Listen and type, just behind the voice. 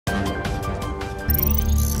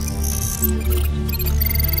Top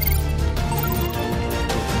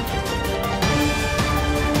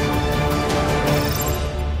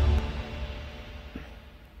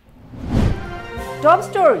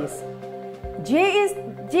stories.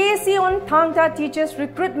 JSC on Thang-ta teachers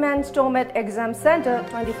recruitment storm at exam center,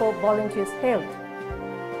 24 volunteers hailed.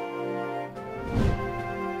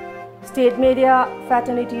 State media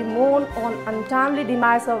fraternity mourn on untimely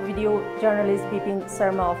demise of video journalist Bipin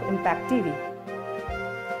Sharma of Impact TV.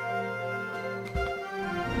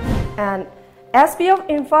 And SP of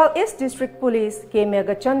Imphal East District Police K.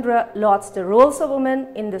 Megachandra lauds the roles of women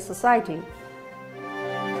in the society.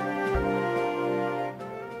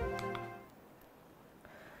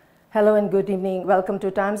 Hello and good evening. Welcome to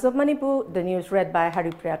Times of Manipur, the news read by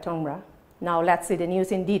Haripriya. Now let's see the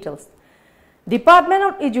news in details. Department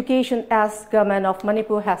of Education as Government of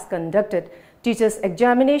Manipur has conducted teachers'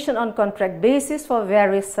 examination on contract basis for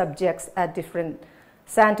various subjects at different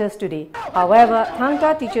centers today. However,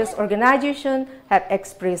 Thang-ta teachers organization have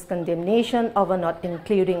expressed condemnation over not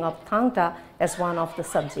including of Thang-ta as one of the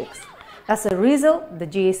subjects. As a result, the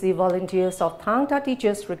JSC volunteers of Thang-ta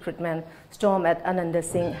teachers recruitment stormed at Ananda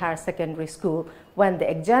Singh Higher Secondary School when the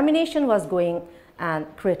examination was going and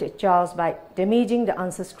created chaos by damaging the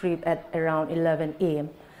answer script at around 11 a.m.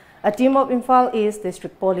 A team of Imphal East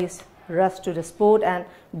District Police rushed to the spot and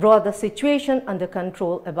brought the situation under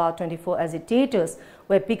control. About 24 agitators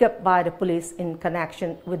were picked up by the police in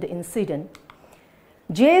connection with the incident.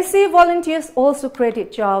 JSC volunteers also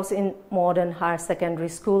created chaos in Modern Higher Secondary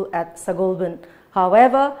School at Sagolban.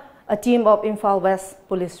 However, a team of Imphal West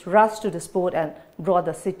Police rushed to the spot and brought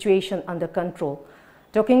the situation under control.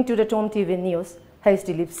 Talking to the Tom TV News, Hayes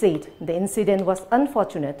Dilip said the incident was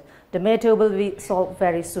unfortunate. The matter will be solved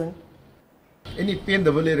very soon. Any pain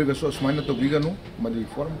the valley regaso smina to biganu, Madi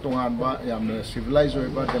forum tonganba, yam civilized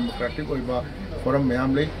over democratic over forum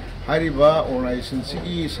mayamle. Hariba organization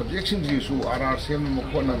CE subjection issue RRCM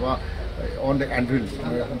Mokonava on the Andril.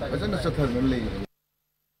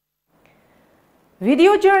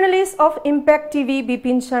 Video journalist of Impact TV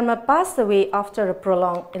Bipin Sharma passed away after a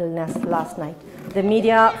prolonged illness last night. The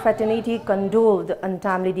media fraternity condoled the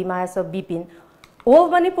untimely demise of Bipin. All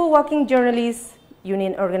Manipur Working Journalists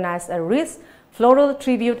Union organized a wreath floral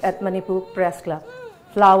tribute at Manipur Press Club.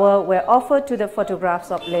 Flowers were offered to the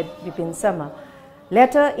photographs of late Bipin Sharma.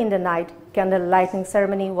 Later in the night, candle lighting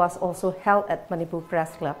ceremony was also held at Manipur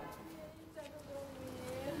Press Club.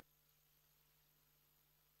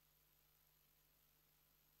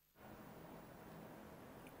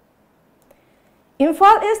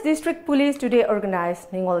 Imphal East District Police today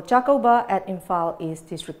organized Ningol Chakouba at Imphal East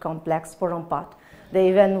District Complex, Porompat. The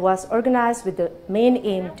event was organized with the main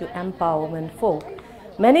aim to empower women folk.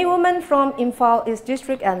 Many women from Imphal East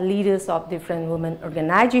District and leaders of different women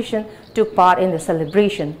organizations took part in the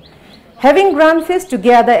celebration. Having grand feast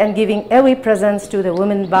together and giving away presents to the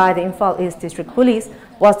women by the Imphal East District Police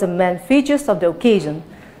was the main features of the occasion.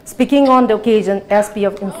 Speaking on the occasion, SP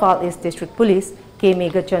of Imphal East District Police, K.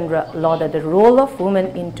 Megachandra, lauded the role of women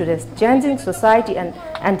in today's changing society and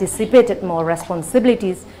anticipated more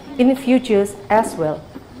responsibilities in the future as well.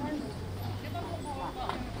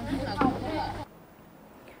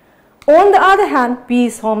 On the other hand,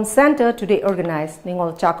 Peace Home Center today organized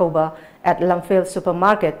Ningol Chakouba at Lamphel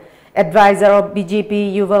Supermarket. Advisor of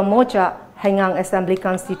BJP Yuva Mocha, Hangang Assembly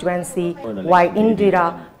Constituency, Y.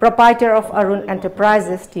 Indira, proprietor of Arun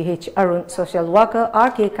Enterprises, TH Arun, social worker,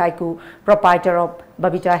 RK Kaiku, proprietor of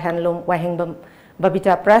Babita Handloom, Wahingbam,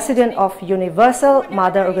 Babita, president of Universal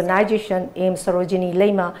Mother Organization, AIM Sarojini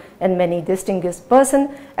Lema, and many distinguished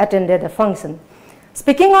persons attended the function.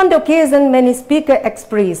 Speaking on the occasion, many speakers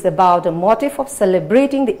expressed about the motive of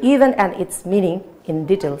celebrating the event and its meaning in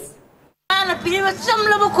details.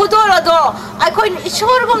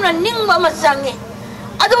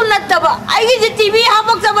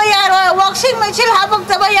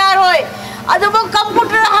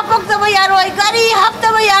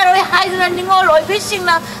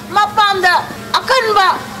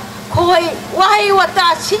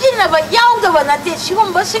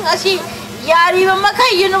 Yari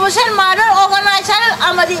makai Universal Mother Organize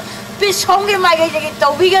Peace Home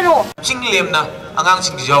Chinglemna, Angang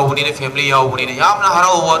Sing Yawuni, family Yawuni, Yamna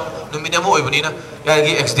Harawa, Numinamo Ibunina,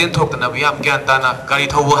 Yagi accident talk and Yam Gantana,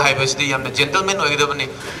 Garitowa High I'm the gentleman or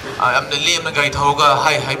I'm the lame Garitoga,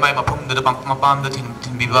 High my Mapum, the Bank Mapam, the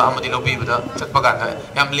Timbiba, Amadilo Biba,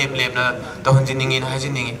 Tatpaganda, Yam Lame, the Hunzining in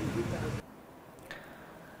Hazining.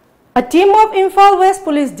 A team of Imphal West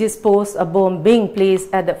Police disposed a bomb being placed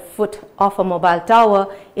at the foot of a mobile tower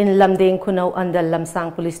in Lamdeng Kunau under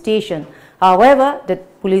Lamsang Police Station. However, the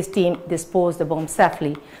police team disposed the bomb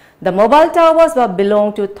safely. The mobile towers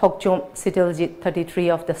belong to Thokchom Sitiljit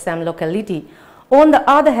 33 of the same locality. On the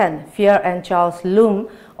other hand, fear and chaos loom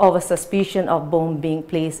over suspicion of bomb being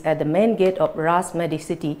placed at the main gate of Ras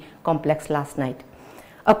Medicity complex last night.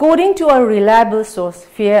 According to a reliable source,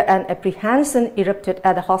 fear and apprehension erupted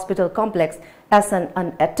at the hospital complex as an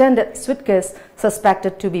unattended suitcase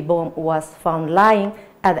suspected to be bomb was found lying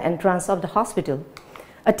at the entrance of the hospital.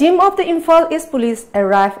 A team of the Imphal East Police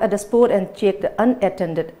arrived at the spot and checked the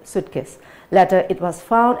unattended suitcase. Later, it was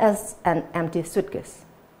found as an empty suitcase.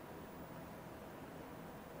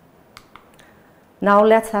 Now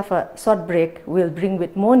let's have a short break. We'll bring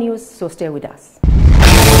with more news, so stay with us.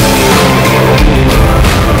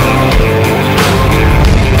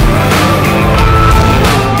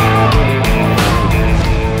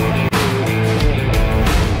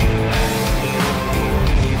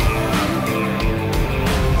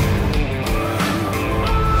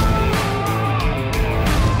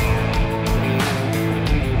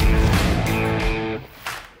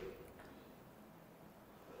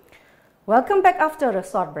 Welcome back after a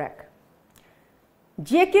short break.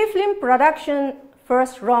 JK Film Production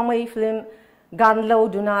first runway film Ganlo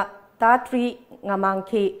Duna Tatri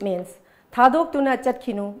Ngamangke means Thadok Duna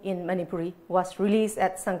Chatkinu in Manipuri was released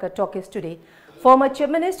at Sankar Talkies today. Former Chief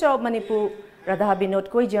Minister of Manipur Radha Binod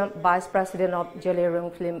Koijam, Vice President of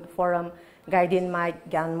Jelerung Film Forum Gaidin Mai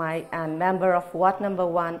Ganmai and member of Ward Number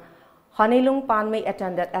 1 Hanilung Panmei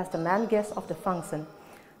attended as the main guest of the function.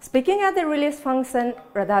 Speaking at the release function,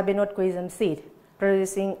 Radha Binod Koijam said,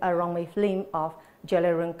 producing a runway film of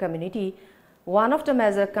Jelerung community, one of the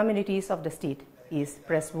major communities of the state, is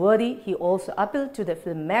praiseworthy. He also appealed to the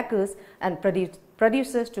filmmakers and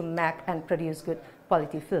producers to make and produce good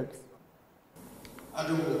quality films.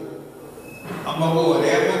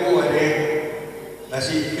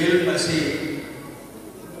 Film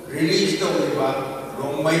release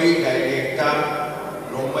director,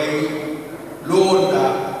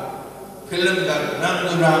 film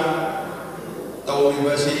Nangduna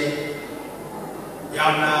Tauribasi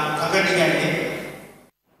Yamna Thakani.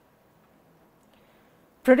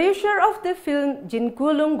 Producer of the film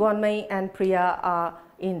Jinkulung Gonmei and Priya are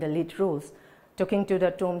in the lead roles. Talking to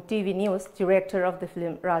the Tom TV News, director of the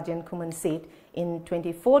film Rajan Kuman said, in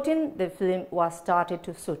 2014 the film was started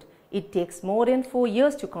to shoot. It takes more than 4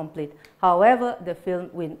 years to complete. However, the film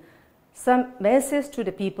will some message to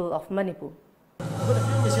the people of Manipur.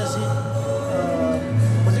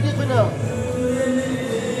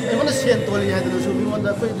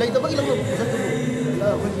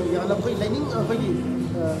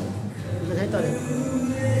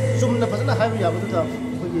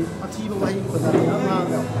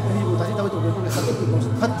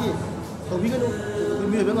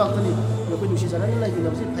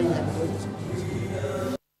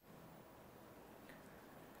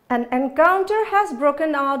 An encounter has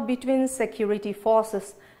broken out between security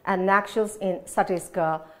forces and Naxals in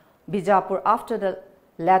Chhattisgarh, Bijapur after the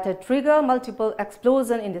latter triggered multiple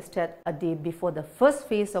explosions in the state a day before the first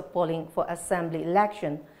phase of polling for assembly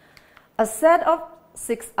election. A set of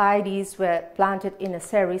 6 IEDs were planted in a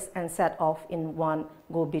series and set off in one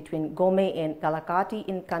go between Gome and Kalakati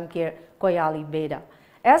in Kanker, Koyali, Beda.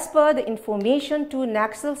 As per the information, 2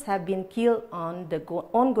 Naxals have been killed on the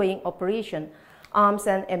ongoing operation. Arms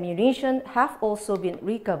and ammunition have also been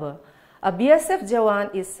recovered. A BSF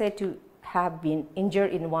Jawan is said to have been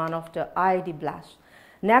injured in one of the IED blasts.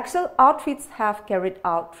 Naxal outfits have carried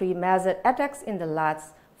out 3 major attacks in the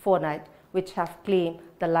last fortnight, which have claimed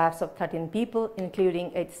the lives of 13 people,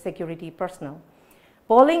 including 8 security personnel.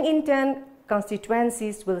 Polling in 10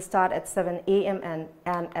 constituencies will start at 7 a.m. and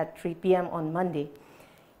end at 3 p.m. on Monday.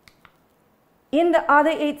 In the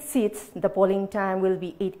other 8 seats, the polling time will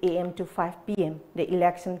be 8 a.m. to 5 p.m. The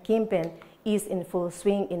election campaign is in full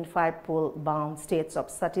swing in 5 poll-bound states of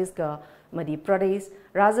Chhattisgarh, Madhya Pradesh,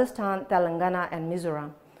 Rajasthan, Telangana, and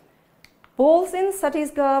Mizoram. Polls in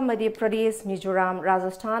Chhattisgarh, Madhya Pradesh, Mizoram,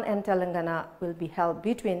 Rajasthan, and Telangana will be held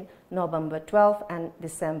between November 12 and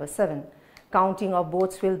December 7. Counting of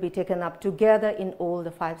votes will be taken up together in all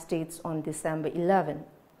the 5 states on December 11.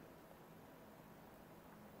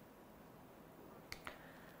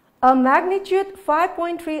 A magnitude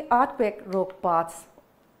 5.3 earthquake rocked parts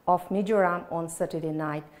of Mizoram on Saturday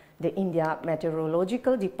night, the India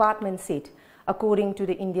Meteorological Department said. According to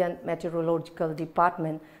the Indian Meteorological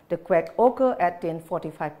Department, the quake occurred at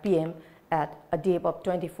 10:45 p.m. at a depth of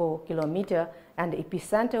 24 km and the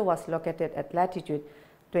epicenter was located at latitude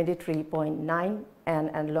 23.9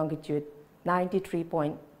 and longitude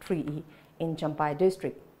 93.3 in Champai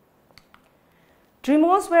district.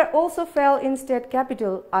 Tremors were also felt in state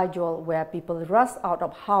capital Aizawl, where people rushed out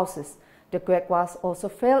of houses. The quake was also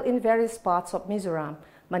felt in various parts of Mizoram,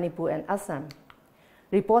 Manipur and Assam.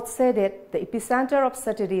 Reports say that the epicenter of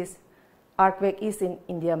Saturday's earthquake is in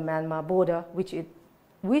India-Myanmar border, which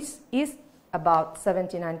is about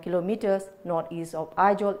 79 kilometers northeast of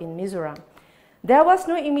Aizawl in Mizoram. There was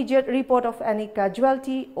no immediate report of any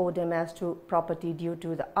casualty or damage to property due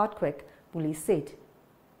to the earthquake, police said.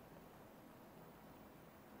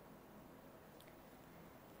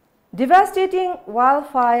 Devastating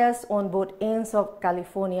wildfires on both ends of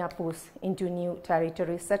California pushed into new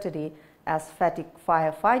territory Saturday as fatigued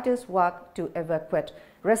firefighters work to evacuate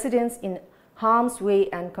residents in harm's way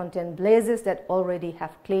and contain blazes that already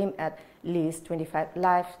have claimed at least 25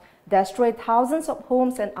 lives, destroyed thousands of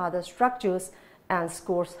homes and other structures, and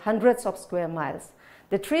scores hundreds of square miles.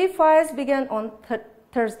 The three fires began on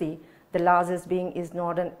Thursday, the largest being in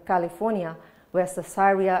Northern California, where the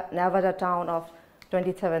Sierra Nevada town of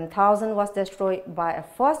 27,000 was destroyed by a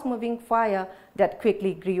fast-moving fire that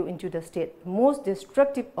quickly grew into the state's most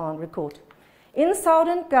destructive on record. In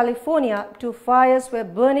Southern California, two fires were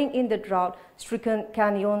burning in the drought-stricken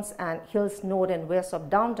canyons and hills north and west of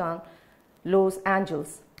downtown Los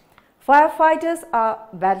Angeles. Firefighters are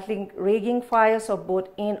battling raging fires of both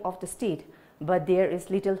ends of the state, but there is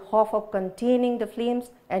little hope of containing the flames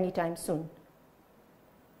anytime soon.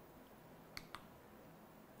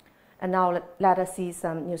 And now let us see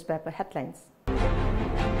some newspaper headlines.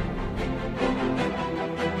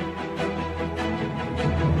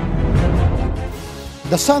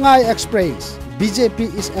 The Shanghai Express,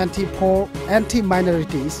 BJP is anti-poor,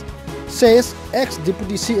 anti-minorities, says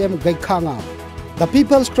ex-Deputy CM Gaikanga. The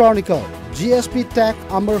People's Chronicle, GSP tech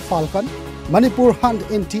Amber Falcon, Manipur hunt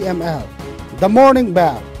in TML. The Morning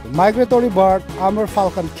Bell, migratory bird Amber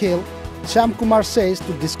Falcon killed, Shamkumar says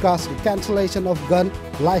to discuss the cancellation of gun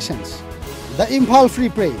license. The Imphal Free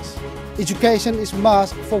Press, education is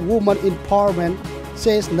must for women empowerment,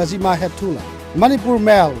 says Nazima Hetula. Manipur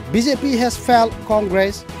Mail, BJP has failed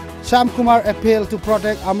Congress, Shamkumar appeal to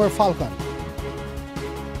protect Amber Falcon.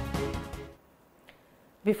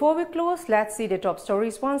 Before we close, let's see the top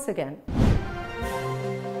stories once again.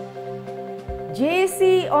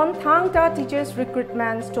 JAC on Thang-ta teachers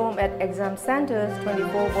recruitment storm at exam centers,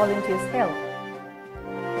 24 volunteers held.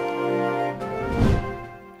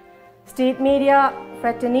 State media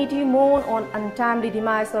fraternity mourn on untimely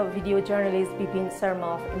demise of video journalist Bipin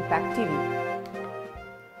Sharma of Impact TV.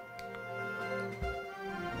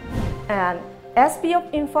 And SP of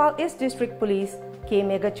Imphal East District Police K.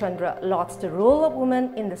 Megachandra lauds the role of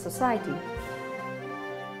women in the society.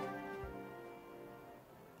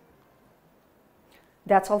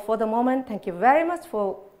 That's all for the moment. Thank you very much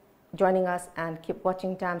for joining us and keep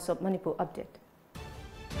watching Times of Manipur Update.